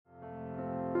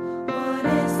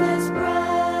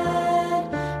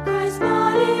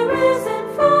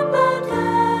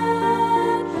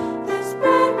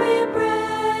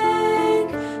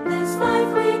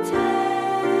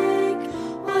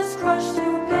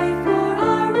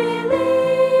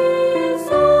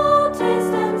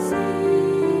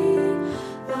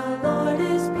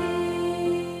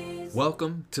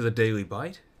Welcome to the Daily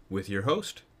Bite with your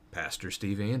host, Pastor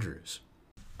Steve Andrews.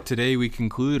 Today we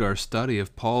conclude our study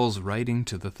of Paul's writing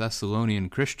to the Thessalonian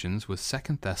Christians with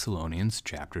 2 Thessalonians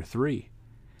chapter 3.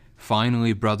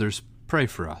 Finally, brothers, pray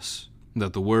for us,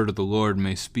 that the word of the Lord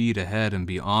may speed ahead and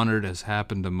be honored as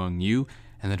happened among you,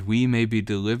 and that we may be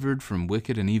delivered from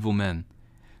wicked and evil men.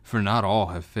 For not all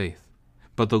have faith.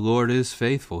 But the Lord is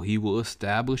faithful. He will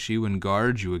establish you and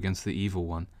guard you against the evil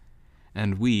one.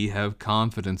 And we have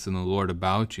confidence in the Lord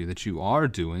about you, that you are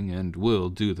doing and will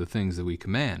do the things that we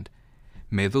command.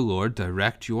 May the Lord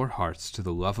direct your hearts to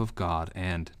the love of God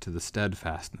and to the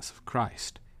steadfastness of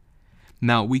Christ.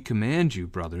 Now we command you,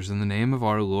 brothers, in the name of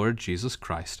our Lord Jesus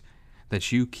Christ, that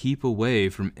you keep away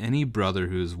from any brother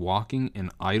who is walking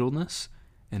in idleness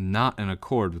and not in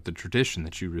accord with the tradition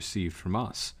that you received from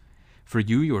us. For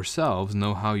you yourselves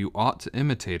know how you ought to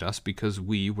imitate us, because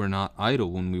we were not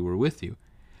idle when we were with you.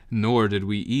 Nor did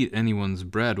we eat anyone's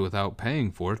bread without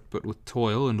paying for it, but with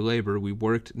toil and labor we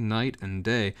worked night and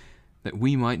day, that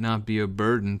we might not be a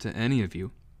burden to any of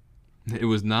you. It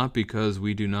was not because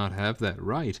we do not have that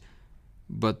right,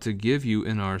 but to give you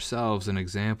in ourselves an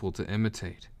example to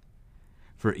imitate.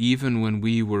 For even when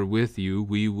we were with you,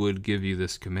 we would give you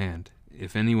this command: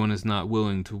 if anyone is not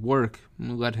willing to work,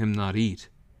 let him not eat.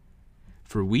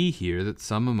 For we hear that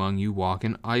some among you walk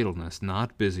in idleness,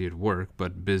 not busy at work,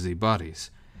 but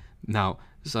busybodies. Now,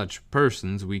 such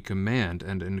persons we command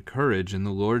and encourage in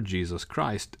the Lord Jesus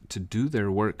Christ to do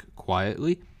their work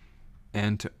quietly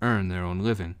and to earn their own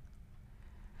living.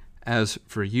 As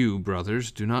for you,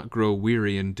 brothers, do not grow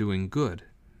weary in doing good.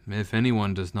 If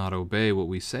anyone does not obey what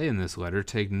we say in this letter,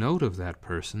 take note of that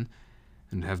person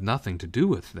and have nothing to do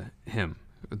with him,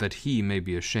 that he may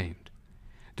be ashamed.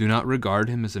 Do not regard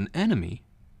him as an enemy,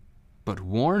 but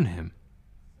warn him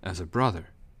as a brother.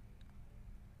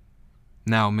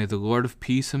 Now may the Lord of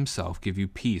peace himself give you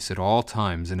peace at all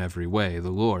times in every way. The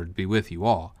Lord be with you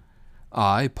all.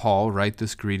 I, Paul, write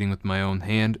this greeting with my own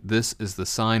hand. This is the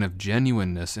sign of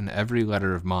genuineness in every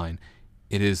letter of mine.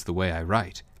 It is the way I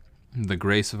write. The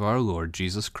grace of our Lord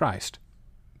Jesus Christ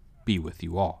be with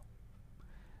you all.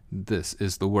 This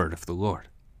is the word of the Lord.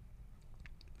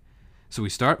 So we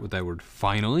start with that word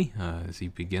finally, as he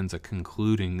begins a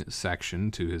concluding section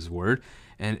to his word,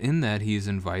 and in that he is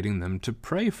inviting them to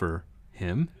pray for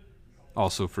him,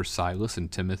 also for Silas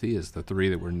and Timothy, as the three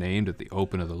that were named at the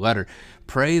open of the letter.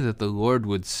 Pray that the Lord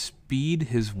would speed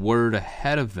his word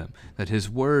ahead of them, that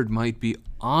his word might be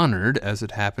honored as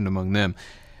it happened among them.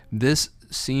 This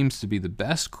seems to be the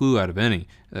best clue out of any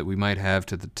that we might have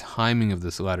to the timing of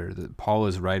this letter, that Paul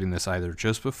is writing this either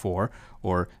just before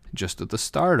or just at the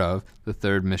start of the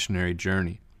third missionary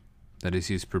journey. That is,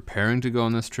 he's preparing to go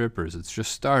on this trip, or as it's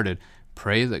just started.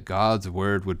 Pray that God's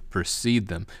word would precede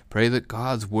them. Pray that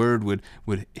God's word would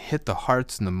hit the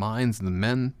hearts and the minds of the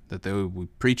men that they would be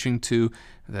preaching to,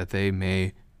 that they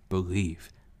may believe,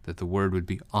 that the word would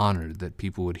be honored, that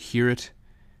people would hear it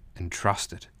and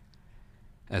trust it,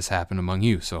 as happened among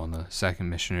you. So on the second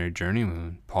missionary journey,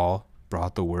 when Paul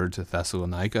brought the word to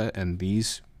Thessalonica, and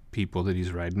these people that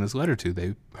he's writing this letter to,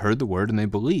 they heard the word and they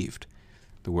believed.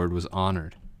 The word was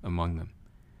honored among them.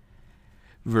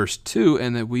 Verse 2,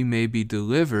 and that we may be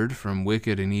delivered from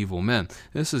wicked and evil men.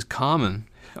 This is common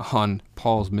on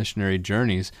Paul's missionary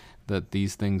journeys, that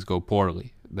these things go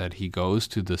poorly, that he goes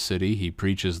to the city, he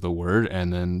preaches the word,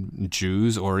 and then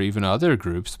Jews or even other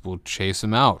groups will chase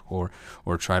him out or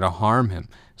try to harm him.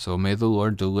 So may the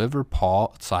Lord deliver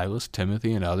Paul, Silas,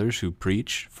 Timothy, and others who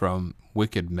preach from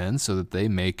wicked men, so that they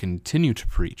may continue to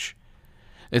preach.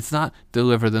 It's not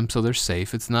deliver them so they're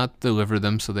safe. It's not deliver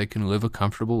them so they can live a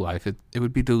comfortable life. It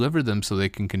would be deliver them so they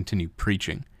can continue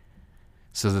preaching,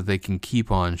 so that they can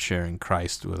keep on sharing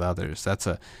Christ with others. That's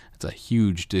a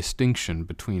huge distinction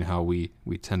between how we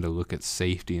tend to look at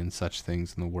safety and such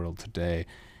things in the world today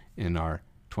in our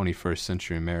 21st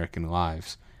century American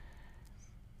lives.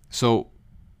 So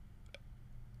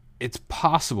it's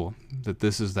possible that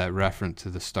this is that reference to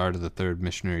the start of the third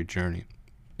missionary journey.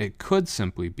 It could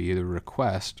simply be the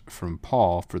request from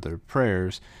Paul for their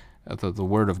prayers that the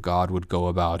word of God would go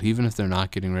about, even if they're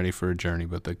not getting ready for a journey,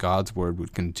 but that God's word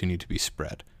would continue to be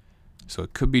spread. So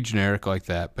it could be generic like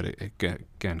that, but it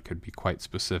again could be quite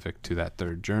specific to that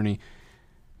third journey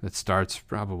that starts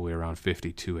probably around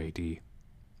 52 AD.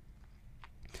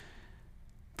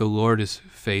 The Lord is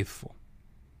faithful.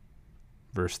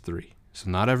 Verse 3. So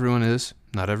not everyone is.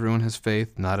 Not everyone has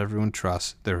faith. Not everyone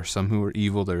trusts. There are some who are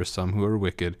evil. There are some who are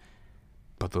wicked.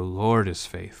 But the Lord is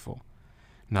faithful.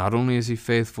 Not only is he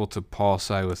faithful to Paul,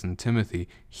 Silas, and Timothy,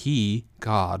 he,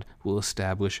 God, will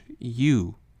establish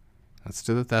you. That's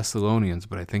to the Thessalonians,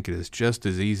 but I think it is just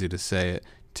as easy to say it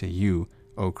to you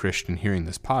O Christian hearing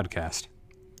this podcast,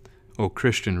 O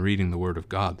Christian reading the Word of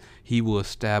God. He will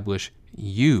establish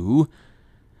you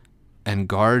and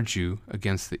guard you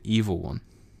against the evil one.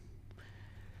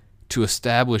 To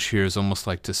establish here is almost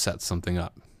like to set something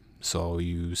up. So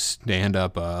you stand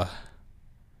up a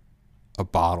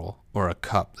bottle or a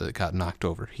cup that got knocked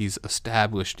over. He's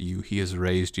established you. He has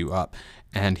raised you up,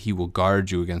 and he will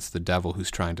guard you against the devil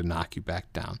who's trying to knock you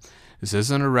back down. This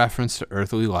isn't a reference to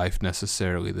earthly life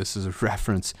necessarily. This is a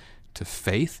reference to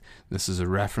faith. This is a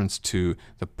reference to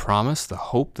the promise, the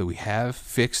hope that we have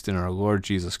fixed in our Lord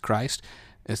Jesus Christ.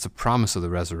 It's the promise of the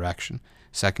resurrection.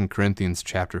 2 Corinthians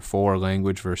chapter 4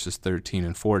 language, verses 13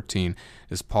 and 14,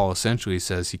 as Paul essentially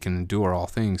says he can endure all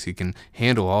things. He can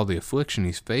handle all the affliction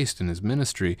he's faced in his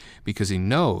ministry because he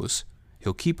knows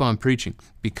he'll keep on preaching,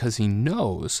 because he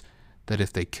knows that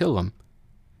if they kill him,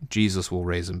 Jesus will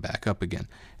raise him back up again.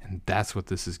 And that's what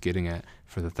this is getting at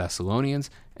for the Thessalonians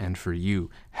and for you.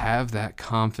 Have that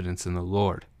confidence in the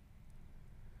Lord.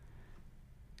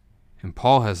 And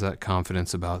Paul has that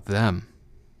confidence about them,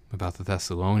 about the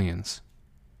Thessalonians,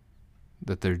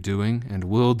 that they're doing and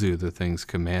will do the things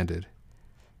commanded.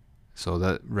 So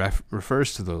that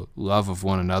refers to the love of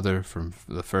one another from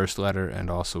the first letter, and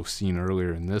also seen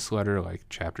earlier in this letter, like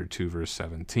chapter 2, verse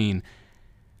 17.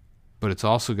 But it's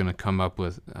also going to come up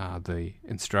with the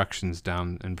instructions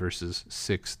down in verses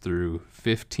 6 through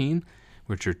 15,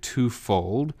 which are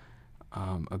twofold,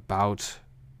 about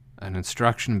an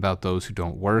instruction about those who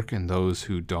don't work and those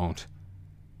who don't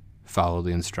follow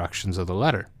the instructions of the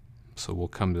letter. So we'll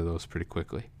come to those pretty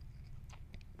quickly.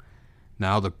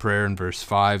 Now the prayer in verse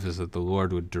 5 is that the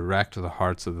Lord would direct the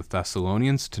hearts of the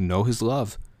Thessalonians to know his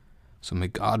love. So may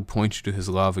God point you to his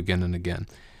love again and again.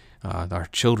 Our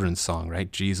children's song,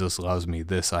 right? Jesus loves me,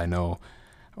 this I know.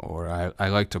 Or I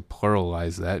like to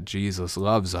pluralize that. Jesus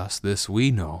loves us, this we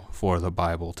know, for the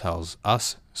Bible tells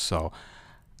us so.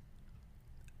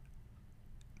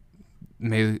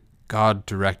 May God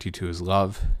direct you to his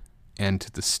love and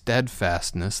to the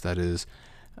steadfastness, that is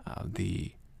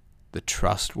the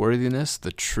trustworthiness,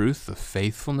 the truth, the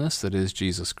faithfulness that is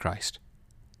Jesus Christ.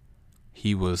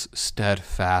 He was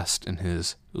steadfast in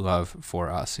his love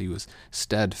for us. He was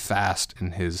steadfast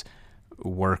in his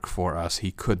work for us.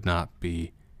 He could not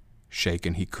be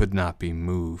shaken. He could not be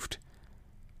moved.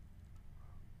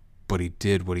 But he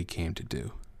did what he came to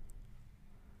do.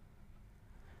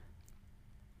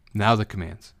 Now the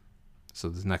commands. So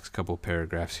the next couple of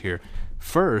paragraphs here.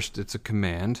 First, it's a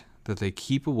command that they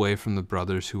keep away from the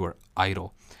brothers who are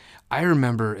idle. I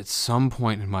remember at some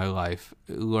point in my life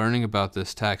learning about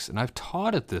this text, and I've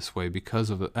taught it this way because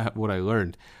of what I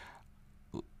learned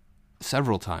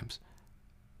several times.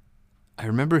 I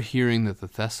remember hearing that the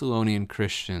Thessalonian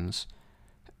Christians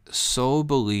so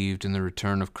believed in the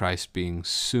return of Christ being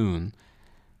soon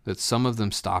that some of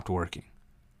them stopped working.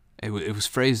 It was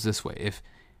phrased this way: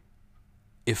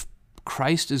 if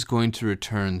Christ is going to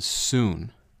return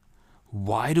soon,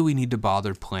 why do we need to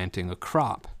bother planting a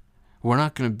crop? We're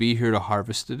not going to be here to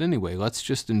harvest it anyway. Let's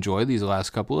just enjoy these last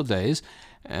couple of days,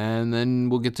 and then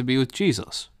we'll get to be with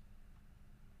Jesus.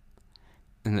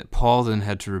 And that Paul then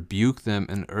had to rebuke them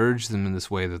and urge them in this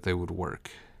way that they would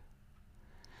work.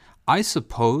 I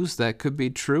suppose that could be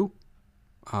true.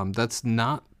 That's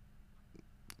not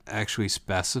actually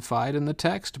specified in the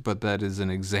text, but that is an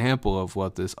example of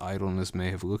what this idleness may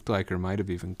have looked like or might have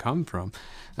even come from.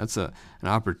 That's an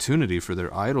opportunity for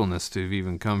their idleness to have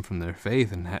even come from their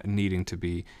faith and needing to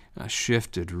be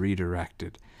shifted,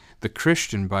 redirected. The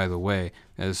Christian, by the way,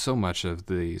 as so much of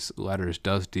these letters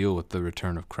does deal with the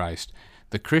return of Christ,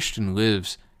 the Christian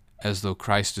lives as though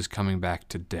Christ is coming back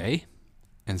today.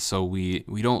 And so we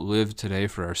don't live today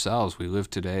for ourselves. We live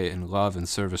today in love and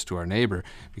service to our neighbor,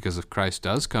 because if Christ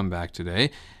does come back today,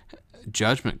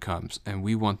 judgment comes, and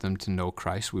we want them to know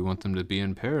Christ. We want them to be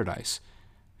in paradise.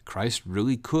 Christ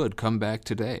really could come back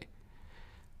today.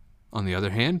 On the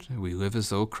other hand, we live as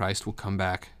though Christ will come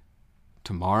back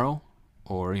tomorrow,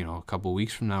 or a couple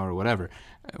weeks from now, or whatever.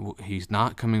 He's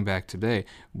not coming back today.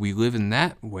 We live in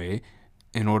that way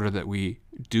in order that we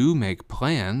do make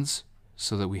plans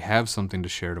so that we have something to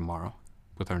share tomorrow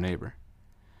with our neighbor.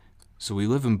 So we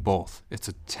live in both. It's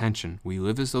a tension. We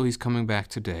live as though he's coming back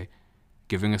today,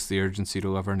 giving us the urgency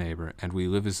to love our neighbor, and we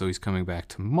live as though he's coming back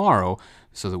tomorrow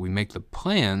so that we make the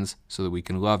plans so that we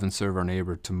can love and serve our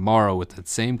neighbor tomorrow with that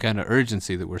same kind of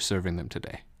urgency that we're serving them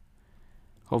today.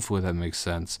 Hopefully that makes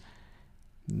sense.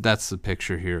 That's the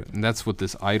picture here, and that's what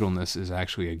this idleness is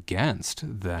actually against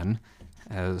then.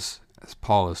 As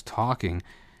Paul is talking,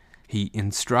 he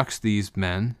instructs these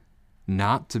men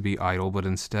not to be idle, but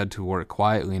instead to work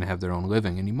quietly and have their own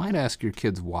living. And you might ask your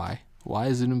kids why. Why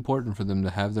is it important for them to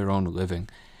have their own living?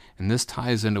 And this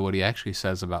ties into what he actually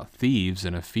says about thieves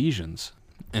in Ephesians.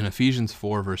 In Ephesians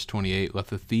 4, verse 28, let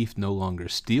the thief no longer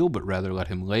steal, but rather let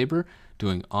him labor,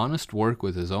 doing honest work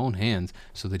with his own hands,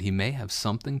 so that he may have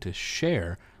something to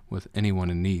share with anyone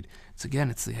in need.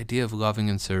 It's the idea of loving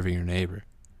and serving your neighbor.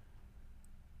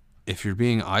 If you're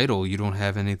being idle, you don't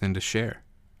have anything to share.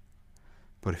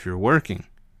 But if you're working,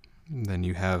 then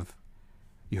you have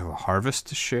a harvest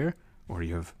to share, or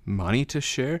you have money to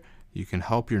share. You can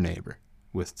help your neighbor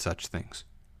with such things.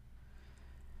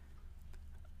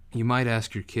 You might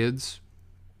ask your kids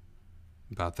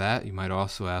about that. You might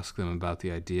also ask them about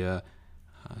the idea,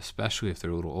 especially if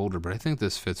they're a little older, but I think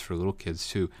this fits for little kids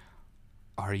too.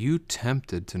 Are you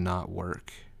tempted to not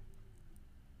work?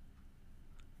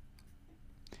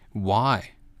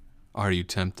 Why are you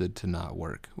tempted to not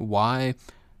work? Why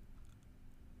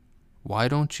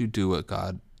don't you do what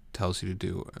God tells you to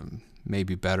do?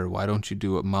 Maybe better, why don't you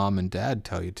do what mom and dad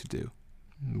tell you to do?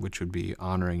 Which would be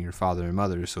honoring your father and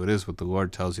mother. So it is what the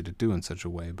Lord tells you to do in such a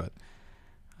way, but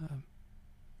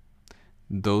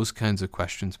those kinds of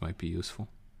questions might be useful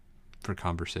for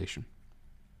conversation.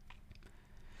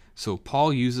 So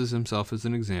Paul uses himself as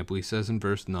an example. He says in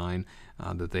verse 9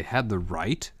 that they had the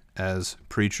right as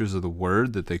preachers of the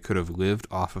word, that they could have lived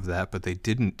off of that, but they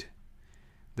didn't.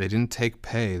 They didn't take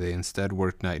pay. They instead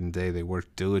worked night and day. They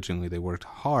worked diligently. They worked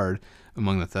hard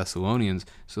among the Thessalonians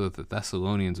so that the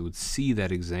Thessalonians would see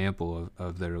that example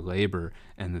of their labor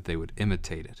and that they would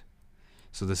imitate it.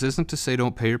 So this isn't to say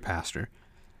don't pay your pastor.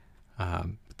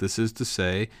 This is to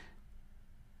say,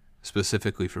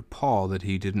 specifically for Paul, that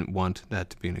he didn't want that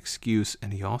to be an excuse,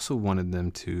 and he also wanted them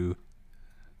to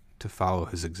follow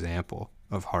his example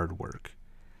of hard work.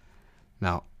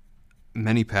 Now,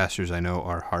 many pastors I know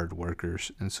are hard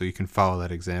workers, and so you can follow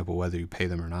that example whether you pay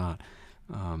them or not.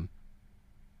 And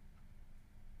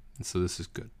so this is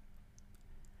good.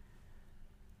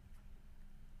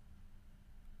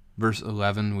 Verse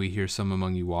 11, we hear some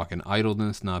among you walk in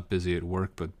idleness, not busy at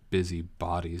work, but busy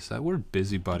bodies. That word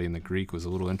busybody in the Greek was a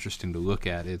little interesting to look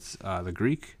at. It's the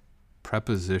Greek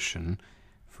preposition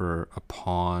for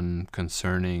upon,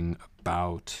 concerning,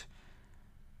 about,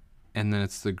 and then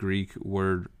it's the Greek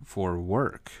word for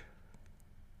work.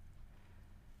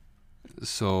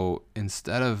 So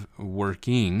instead of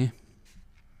working,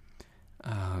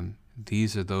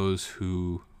 these are those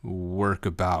who work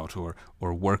about or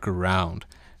work around.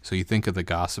 So you think of the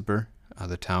gossiper,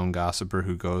 the town gossiper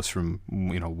who goes from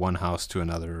one house to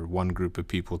another, or one group of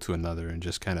people to another, and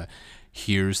just kind of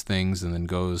hears things and then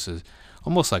goes as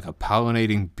almost like a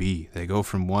pollinating bee. They go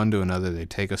from one to another, they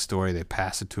take a story, they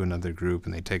pass it to another group,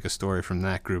 and they take a story from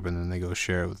that group, and then they go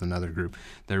share it with another group.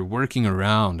 They're working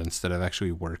around instead of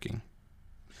actually working.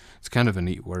 It's kind of a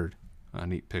neat word, a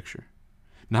neat picture.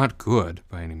 Not good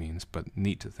by any means, but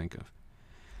neat to think of.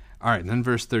 All right, and then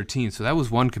verse 13. So that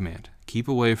was one command. Keep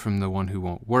away from the one who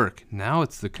won't work. Now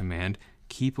it's the command,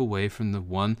 keep away from the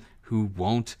one who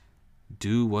won't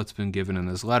do what's been given in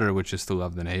this letter, which is to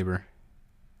love the neighbor,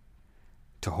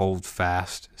 to hold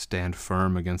fast, stand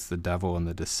firm against the devil and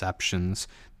the deceptions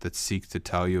that seek to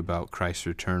tell you about Christ's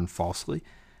return falsely.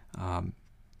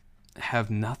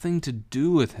 Have nothing to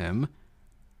do with him,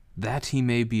 that he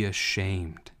may be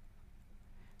ashamed.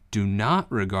 Do not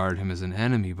regard him as an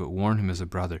enemy, but warn him as a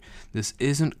brother. This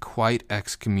isn't quite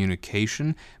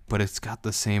excommunication, but it's got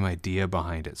the same idea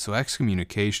behind it. So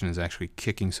excommunication is actually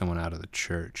kicking someone out of the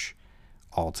church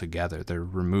altogether. They're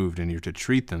removed, and you're to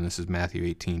treat them. This is Matthew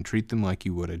 18. Treat them like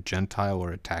you would a Gentile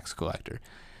or a tax collector.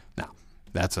 Now,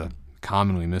 that's a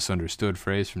commonly misunderstood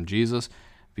phrase from Jesus,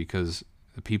 because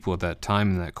the people at that time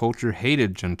in that culture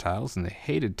hated Gentiles and they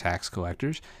hated tax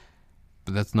collectors.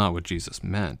 But that's not what Jesus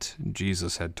meant.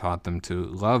 Jesus had taught them to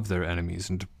love their enemies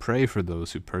and to pray for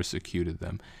those who persecuted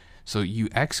them. So you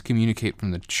excommunicate from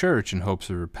the church in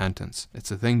hopes of repentance. It's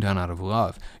a thing done out of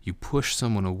love. You push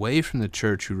someone away from the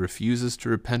church who refuses to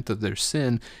repent of their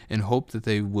sin in hope that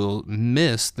they will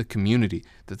miss the community,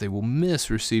 that they will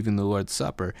miss receiving the Lord's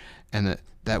Supper, and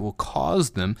that will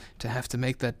cause them to have to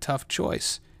make that tough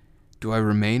choice. Do I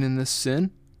remain in this sin,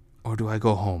 or do I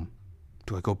go home?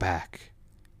 Do I go back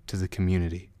to the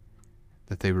community?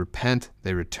 That they repent,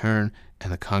 they return,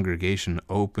 and the congregation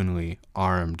openly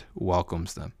armed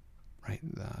welcomes them, right?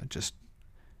 Just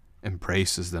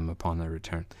embraces them upon their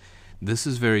return. This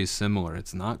is very similar.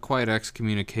 It's not quite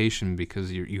excommunication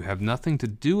because you have nothing to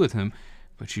do with him,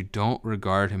 but you don't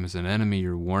regard him as an enemy.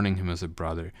 You're warning him as a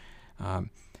brother.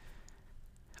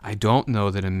 I don't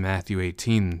know that in Matthew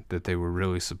 18 that they were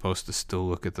really supposed to still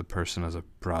look at the person as a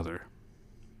brother.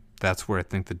 That's where I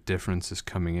think the difference is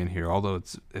coming in here, although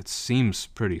it seems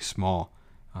pretty small,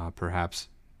 perhaps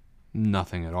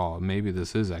nothing at all. Maybe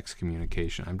this is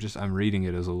excommunication. I'm reading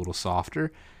it as a little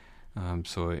softer,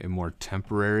 so a more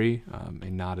temporary,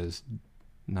 and not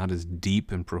as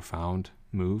deep and profound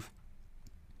move.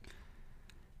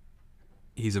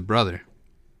 He's a brother.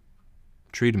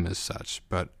 Treat him as such,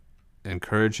 but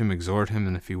encourage him, exhort him,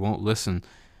 and if he won't listen,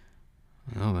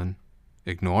 well, then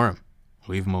ignore him.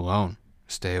 Leave him alone.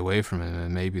 Stay away from him,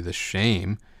 and maybe the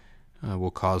shame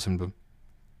will cause him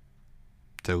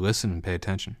to listen and pay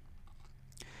attention.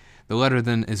 The letter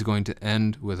then is going to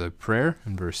end with a prayer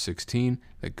in verse 16,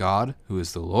 that God, who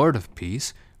is the Lord of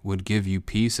peace, would give you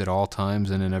peace at all times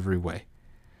and in every way.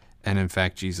 And in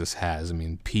fact, Jesus has.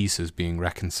 Peace is being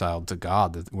reconciled to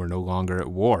God, that we're no longer at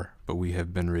war, but we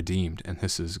have been redeemed. And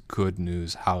this is good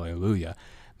news. Hallelujah.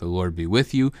 The Lord be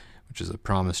with you, which is a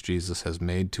promise Jesus has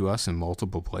made to us in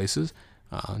multiple places.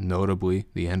 Notably,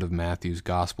 the end of Matthew's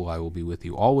gospel, I will be with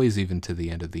you always, even to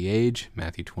the end of the age,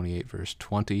 Matthew 28, verse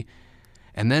 20.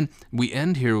 And then we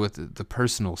end here with the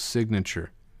personal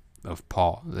signature of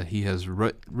Paul, that he has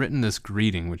written this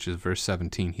greeting, which is verse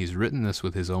 17. He's written this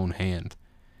with his own hand.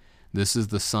 This is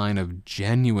the sign of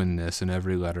genuineness in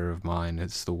every letter of mine.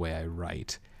 It's the way I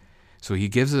write. So he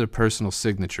gives it a personal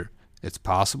signature. It's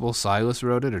possible Silas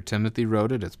wrote it or Timothy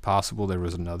wrote it. It's possible there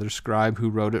was another scribe who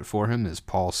wrote it for him as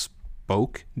Paul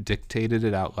dictated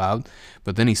it out loud,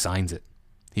 but then he signs it.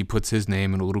 He puts his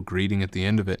name and a little greeting at the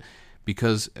end of it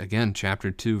because, again,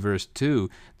 chapter 2, verse 2,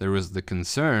 there was the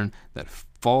concern that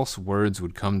false words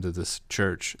would come to this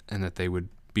church and that they would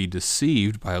be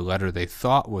deceived by a letter they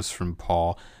thought was from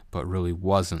Paul, but really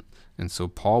wasn't. And so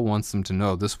Paul wants them to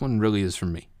know, this one really is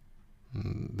from me.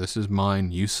 This is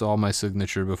mine. You saw my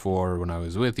signature before when I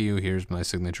was with you. Here's my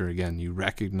signature again. You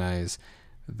recognize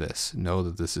this. Know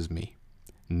that this is me.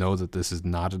 Know that this is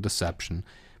not a deception,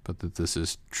 but that this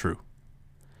is true.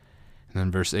 And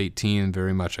then verse 18,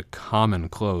 very much a common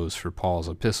close for Paul's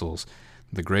epistles.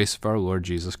 The grace of our Lord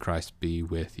Jesus Christ be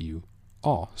with you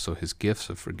all. So his gifts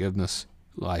of forgiveness,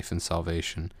 life, and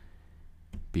salvation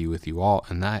be with you all.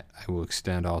 And that I will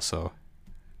extend also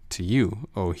to you,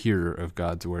 O hearer of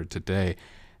God's word today,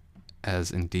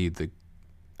 as indeed the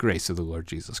grace of the Lord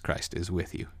Jesus Christ is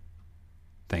with you.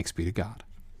 Thanks be to God.